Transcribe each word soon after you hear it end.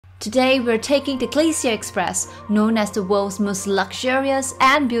Today we're taking the Glacier Express, known as the world's most luxurious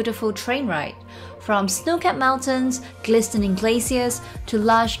and beautiful train ride. From snow-capped mountains, glistening glaciers, to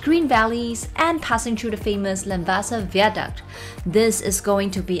lush green valleys, and passing through the famous Landwasser Viaduct. This is going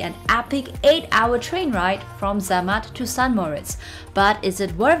to be an epic 8-hour train ride from Zermatt to St. Moritz. But is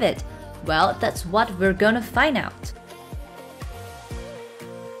it worth it? Well, that's what we're gonna find out.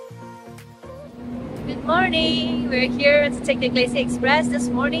 Good morning! We're here to take the Glacier Express this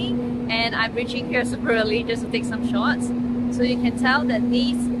morning, and I'm reaching here super early just to take some shots. So you can tell that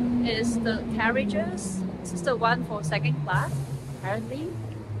these is the carriages. This is the one for second class, apparently.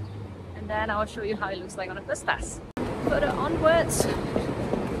 And then I'll show you how it looks like on the first class. Further onwards,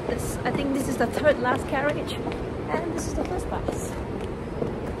 I think this is the third last carriage, and this is the first class.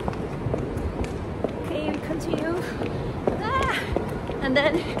 Okay, we continue. And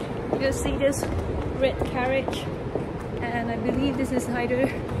then you'll see this red carriage, and I believe this is either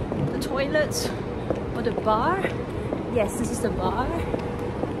the toilets or the bar. Yes, this is the bar.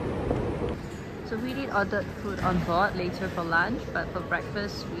 So we did order food on board later for lunch, but for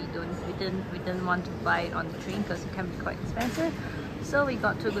breakfast we didn't want to buy it on the train because it can be quite expensive. So we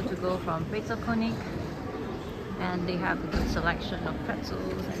got Too Good To Go from Konig, and they have a good selection of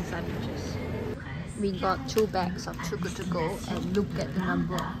pretzels and sandwiches. We got 2 bags of Too Good To Go, and look at the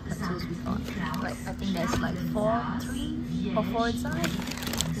number of pretzels we got. Like, I think there's like 3 or 4 inside.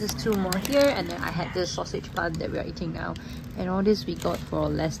 There's 2 more here, and then I had this sausage bun that we are eating now. And all this we got for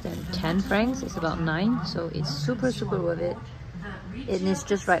less than 10 francs. It's about 9, so it's super worth it. It is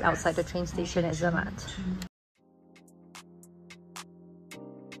just right outside the train station at Zermatt.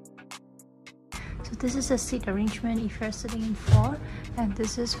 So this is a seat arrangement if you're sitting in 4, and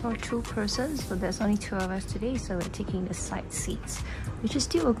this is for 2 persons, so there's only 2 of us today, so we're taking the side seats, which is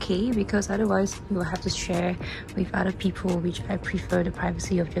still okay because otherwise you will have to share with other people, which I prefer the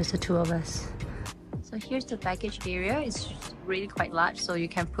privacy of just the 2 of us. So here's the baggage area. It's really quite large, so you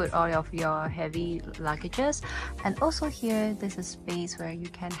can put all of your heavy luggages. And also here, there's a space where you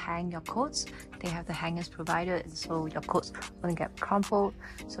can hang your coats. They have the hangers provided, so your coats won't get crumpled.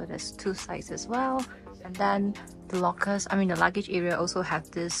 So there's 2 sides as well. And then the lockers, the luggage area also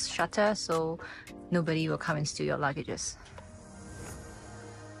have this shutter, so nobody will come and steal your luggages.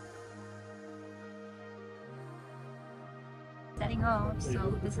 Setting off,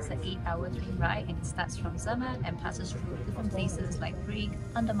 so this is an 8-hour train ride, and it starts from Zermatt and passes through different places like Brig,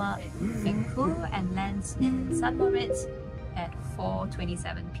 Andermatt, and Kuh, and lands in St. Moritz at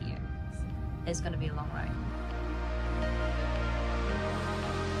 4:27 p.m. It's gonna be a long ride.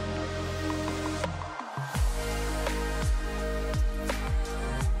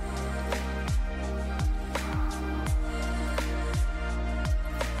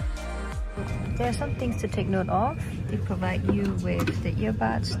 There are some things to take note of. They provide you with the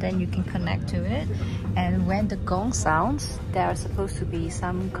earbuds, then you can connect to it. And when the gong sounds, there are supposed to be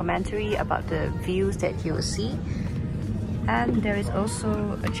some commentary about the views that you will see. And there is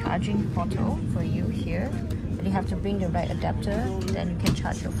also a charging portal for you here. But you have to bring the right adapter, then you can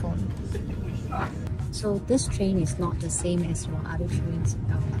charge your phone. So this train is not the same as your other trains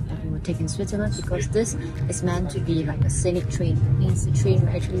that you will take in Switzerland, because this is meant to be like a scenic train. It means the train will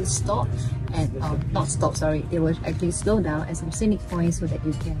actually stop and it will actually slow down at some scenic points so that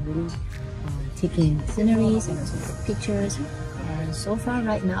you can really take in sceneries and also take pictures. And so far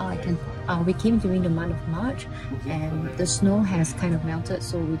right now we came during the month of March, and the snow has kind of melted,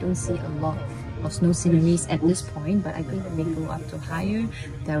 so we don't see a lot of snow sceneries at this point, but I think when we go up to higher,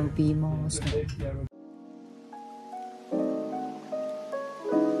 there will be more snow.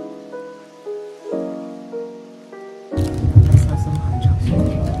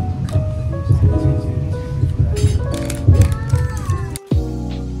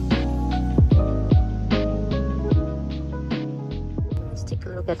 Let's take a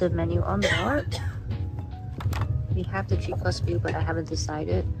look at the menu on board. We have the cheapest view, but I haven't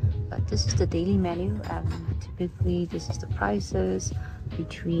decided. But this is the daily menu, and typically this is the prices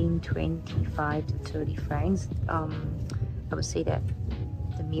between 25 to 30 francs. I would say that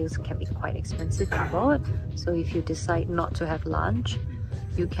the meals can be quite expensive on board. So if you decide not to have lunch,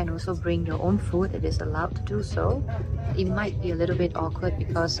 you can also bring your own food. It is allowed to do so. It might be a little bit awkward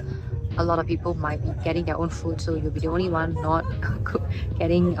because a lot of people might be getting their own food, so you'll be the only one not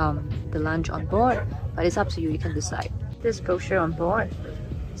getting the lunch on board. But it's up to you, you can decide. This brochure on board,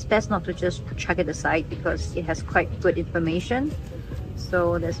 it's best not to just chuck it aside because it has quite good information.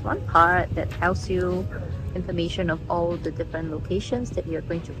 So there's one part that tells you information of all the different locations that you're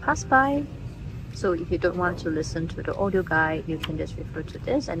going to pass by. So if you don't want to listen to the audio guide, you can just refer to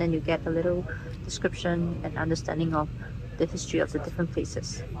this, and then you get a little description and understanding of the history of the different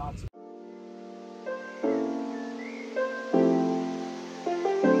places.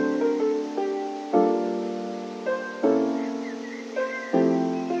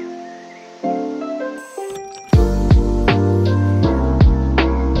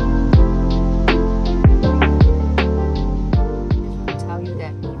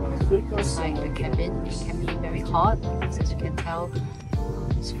 Inside the cabin, it can be very hot because, as you can tell,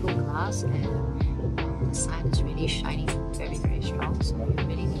 it's full glass and the sun is really shining very strong, so you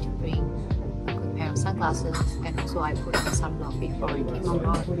really need to bring a good pair of sunglasses, and also I put on sunblock before I came on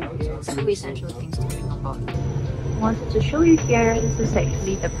board. So two essential things to bring on board. I wanted to show you here, this is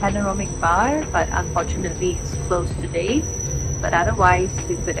actually the panoramic bar, but unfortunately it's closed today. But otherwise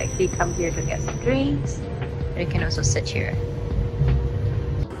you could actually come here to get some drinks, and you can also sit here.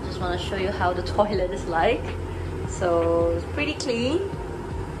 I want to show you how the toilet is like. So it's pretty clean.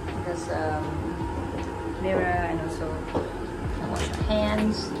 There's a mirror, and also you can wash your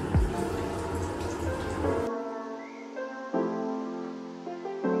hands.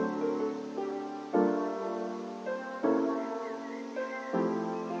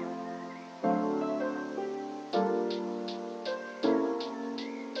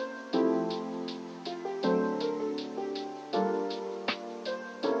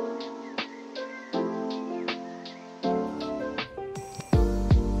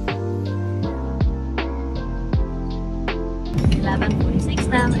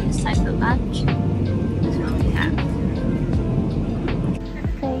 Now it's time for lunch. This is what we have.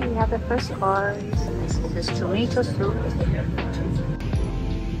 Okay, we have the first course. This is tomato soup.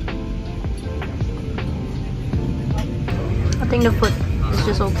 I think the food is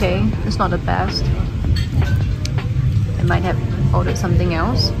just okay. It's not the best. I might have ordered something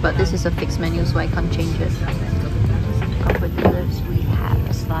else, but this is a fixed menu, so I can't change it. Up with this, we have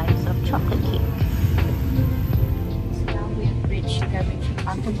a slice of chocolate cake.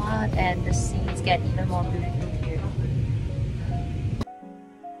 Aftermath, and the scenes get even more beautiful here.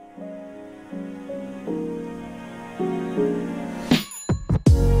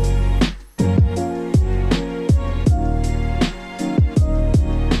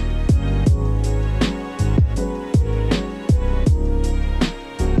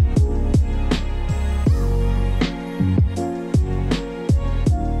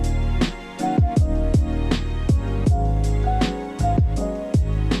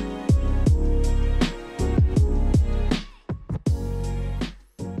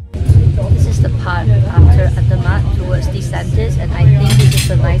 After Aftermath towards Descentes, and I think this is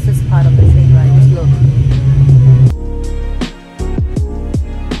the nicest part of the thing, right? Just look.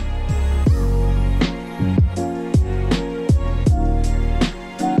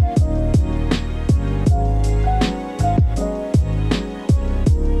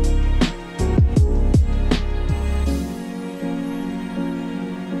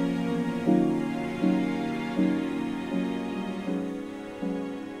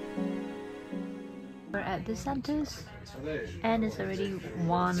 We're at Descentes and it's already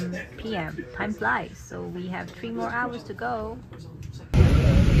 1 p.m. Time flies, so we have 3 more hours to go.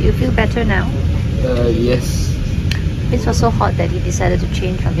 Do you feel better now? Yes. It was so hot that he decided to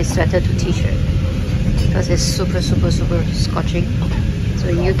change from his sweater to t-shirt because it's super scorching. So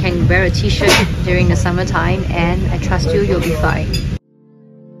you can wear a t-shirt during the summertime, and I trust you'll be fine.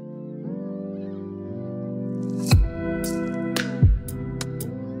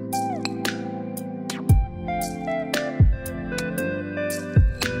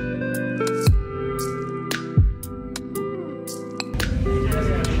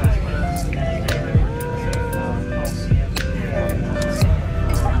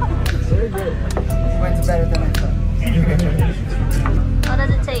 Better than I thought. How does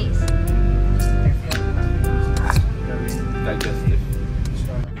it taste? Digestive.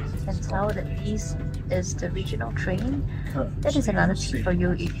 You can tell that this is the regional train. That is another tip for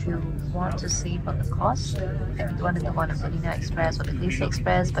you if you want to save on the cost and you want to go on the Bernina Express or the Glacier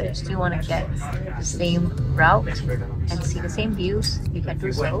Express, but you still want to get the same route and see the same views. You can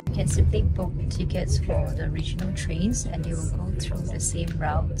do so. You can simply book tickets for the regional trains and they will go through the same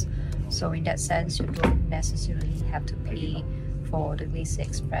route. So in that sense, you don't necessarily have to pay for the Glacier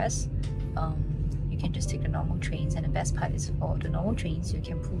Express. You can just take the normal trains, and the best part is for the normal trains, you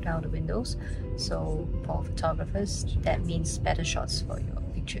can pull down the windows. So for photographers, that means better shots for your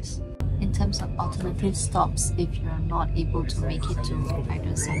pictures. In terms of alternative stops, if you're not able to make it to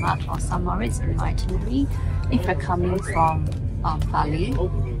either Zermatt or St. Moritz in my itinerary, if you're coming from Valley,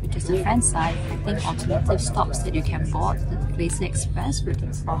 which is the French side. I think alternative stops that you can board the Glacier Express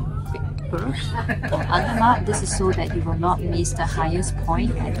routing from Berg or Andermatt. This is so that you will not miss the highest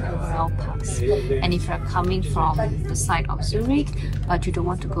point at the Oberalp Pass. And if you're coming from the side of Zurich, but you don't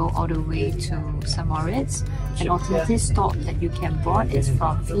want to go all the way to St. Moritz, an alternative stop that you can board is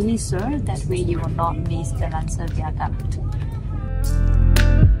from Feats. That way you will not miss the Landwasser Viaduct.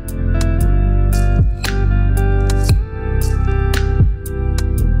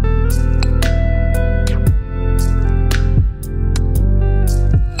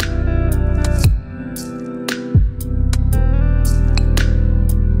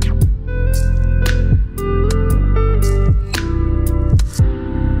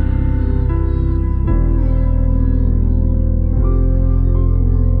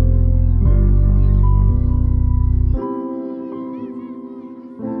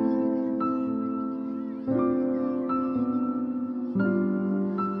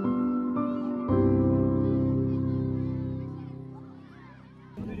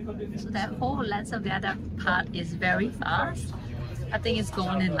 So that whole Landwasser Viaduct part is very fast. I think it's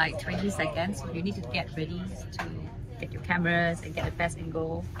gone in like 20 seconds. So you need to get ready to get your cameras and get the best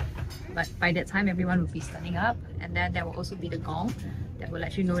angle. But by that time, everyone will be standing up, and then there will also be the gong that will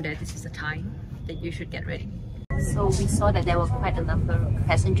let you know that this is the time that you should get ready. So we saw that there were quite a number of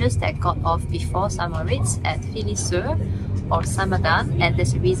passengers that got off before St. Moritz at Feats or Saint-Madame, and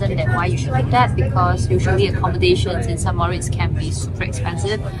there's a reason that why you should do that, because usually accommodations in St. Moritz can be super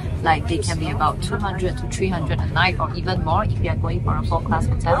expensive, like they can be about 200 to 300 a night or even more if you are going for a 4-class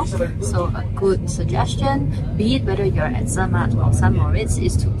hotel. So a good suggestion, be it whether you're at Zermatt or St. Moritz,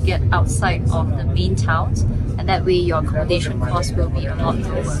 is to get outside of the main towns, and that way your accommodation cost will be a lot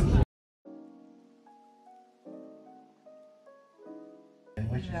lower.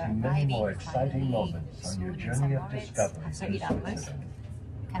 Which is many more exciting moments on your journey of discovery.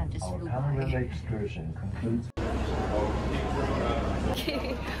 Kind of just Our flew panorama by. excursion concludes.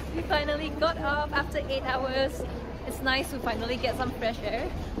 Okay, we finally got off after 8 hours. It's nice to finally get some fresh air.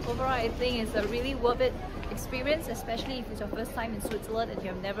 Overall, I think it's a really worth it experience, especially if it's your first time in Switzerland and you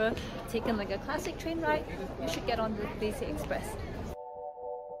have never taken like a classic train ride. You should get on the Glacier Express.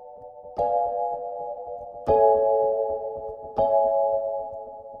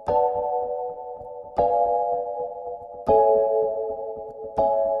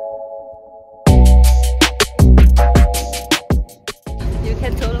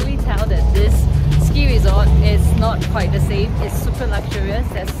 It's not quite the same. It's super luxurious.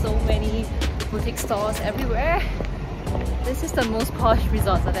 There's so many boutique stores everywhere. This is the most posh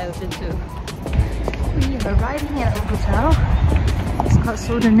resort that I've been to. We are arriving at a hotel. It's called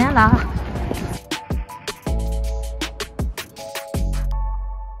Sodanella.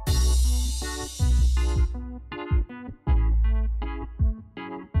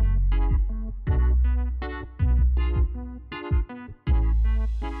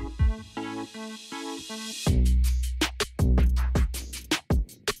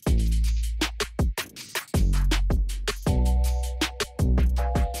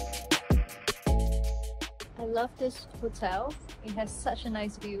 I love this hotel. It has such a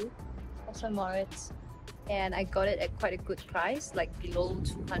nice view of St. Moritz, and I got it at quite a good price, like below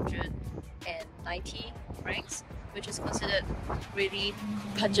 290 francs, which is considered really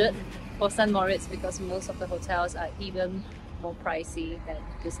budget for St. Moritz because most of the hotels are even more pricey than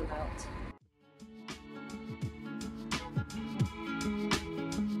this amount.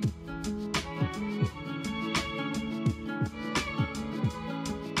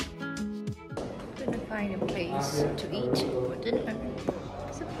 Find a place to eat for dinner.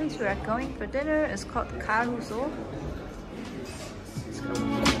 This place we are going for dinner is called Caruso.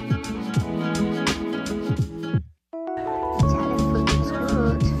 Italian food is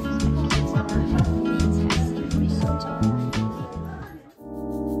good.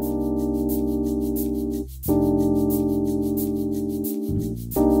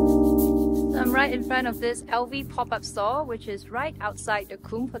 So I'm right in front of this LV pop-up store, which is right outside the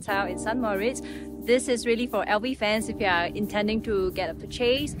Kump Hotel in St. Moritz. This is really for LV fans if you are intending to get a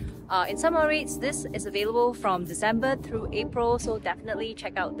purchase. In St. Moritz, this is available from December through April, so definitely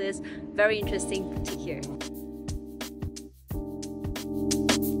check out this very interesting boutique here.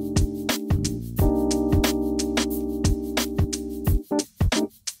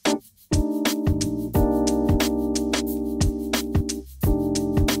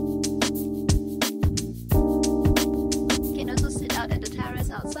 You can also sit out at the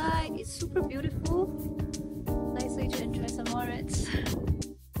terrace outside. It's super beautiful. Nice way to enjoy St. Moritz.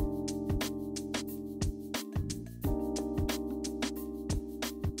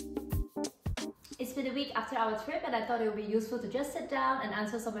 It's been a week after our trip, and I thought it would be useful to just sit down and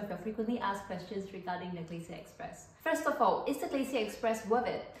answer some of your frequently asked questions regarding the Glacier Express. First of all, is the Glacier Express worth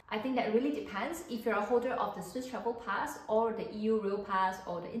it? I think that really depends. If you're a holder of the Swiss Travel Pass or the EU Rail Pass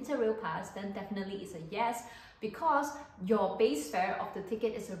or the Interrail Pass, then definitely it's a yes, because your base fare of the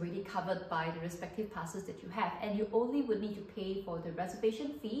ticket is already covered by the respective passes that you have, and you only would need to pay for the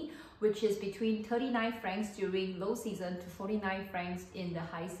reservation fee, which is between 39 francs during low season to 49 francs in the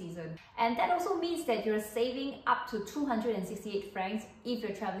high season. And that also means that you're saving up to 268 francs if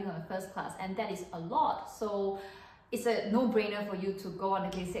you're traveling on a first class, and that is a lot. So it's a no-brainer for you to go on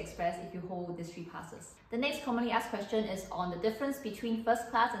the Glacier Express if you hold these 3 passes. The next commonly asked question is on the difference between first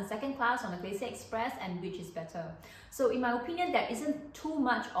class and second class on the Glacier Express and which is better. So in my opinion, there isn't too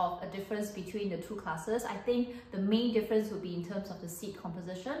much of a difference between the 2 classes. I think the main difference would be in terms of the seat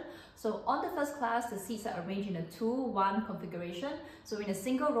composition. So on the first class, the seats are arranged in a 2-1 configuration. So in a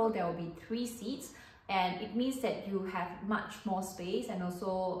single row, there will be 3 seats. And it means that you have much more space and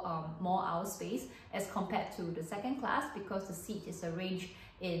also more aisle space as compared to the second class, because the seat is arranged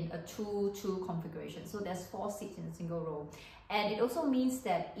in a 2-2 configuration. So there's 4 seats in a single row. And it also means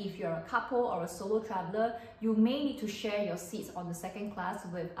that if you're a couple or a solo traveler, you may need to share your seats on the second class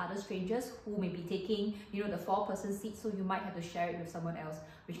with other strangers who may be taking, you know, the 4-person seat, so you might have to share it with someone else,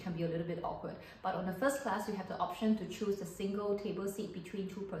 which can be a little bit awkward. But on the first class, you have the option to choose the single table seat between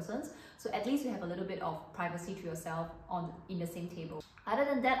 2 persons, so at least you have a little bit of privacy to yourself in the same table. Other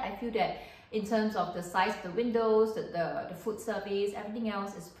than that, I feel that in terms of the size of the windows, the food service, everything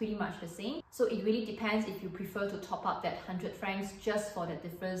else is pretty much the same. So it really depends if you prefer to top up that 100 francs just for the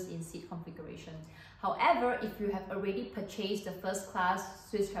difference in seat configuration. However, if you have already purchased the first class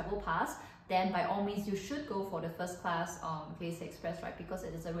Swiss Travel Pass, then by all means you should go for the first class Glacier Express, right? Because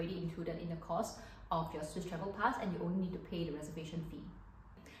it is already included in the cost of your Swiss Travel Pass and you only need to pay the reservation fee.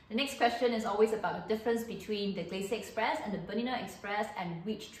 The next question is always about the difference between the Glacier Express and the Bernina Express and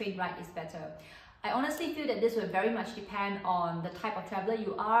which train ride is better. I honestly feel that this will very much depend on the type of traveler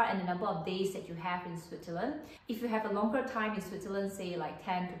you are and the number of days that you have in Switzerland. If you have a longer time in Switzerland, say like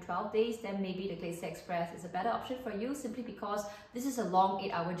 10 to 12 days, then maybe the Glacier Express is a better option for you, simply because this is a long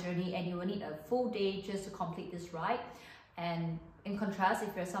 8-hour journey and you will need a full day just to complete this ride. And in contrast,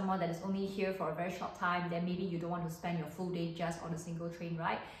 if you're someone that is only here for a very short time, then maybe you don't want to spend your full day just on a single train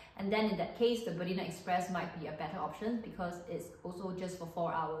ride. And then in that case, the Bernina Express might be a better option because it's also just for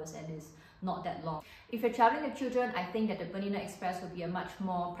 4 hours and is not that long. If you're traveling with children, I think that the Bernina Express would be a much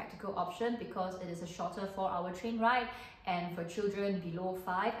more practical option because it is a shorter 4-hour train ride, and for children below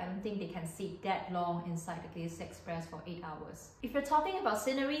 5, I don't think they can sit that long inside the Glacier Express for 8 hours. If you're talking about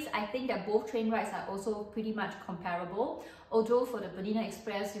sceneries, I think that both train rides are also pretty much comparable. Although for the Bernina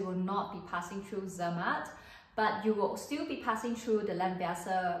Express, you will not be passing through Zermatt, but you will still be passing through the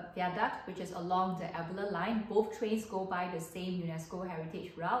Landwasser Viaduct, which is along the Albular line. Both trains go by the same UNESCO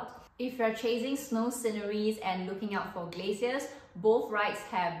heritage route. If you're chasing snow sceneries and looking out for glaciers, both rides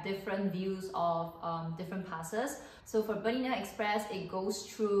have different views of different passes. So for Bernina Express, it goes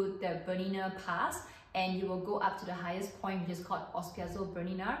through the Bernina Pass, and you will go up to the highest point, which is called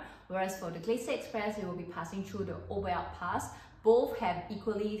Bernina. Whereas for the Glacier Express, you will be passing through the Oberalp Pass. Both have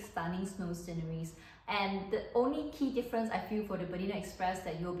equally stunning snow sceneries. And the only key difference I feel for the Bernina Express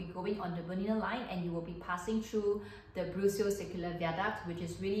that you'll be going on the Bernina line and you will be passing through the Brusio Circular Viaduct, which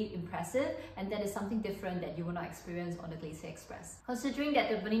is really impressive, and that is something different that you will not experience on the Glacier Express. Considering that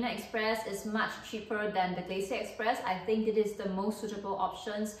the Bernina Express is much cheaper than the Glacier Express, I think it is the most suitable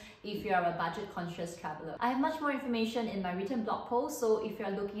options if you are a budget-conscious traveler. I have much more information in my written blog post, so if you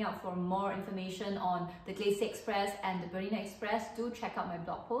are looking out for more information on the Glacier Express and the Bernina Express, do check out my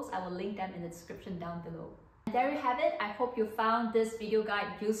blog posts. I will link them in the description down below. And there you have it. I hope you found this video guide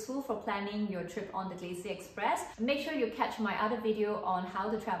useful for planning your trip on the Glacier Express. Make sure you catch my other video on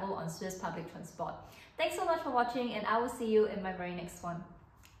how to travel on Swiss public transport. Thanks so much for watching, and I will see you in my very next one.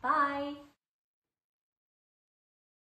 Bye!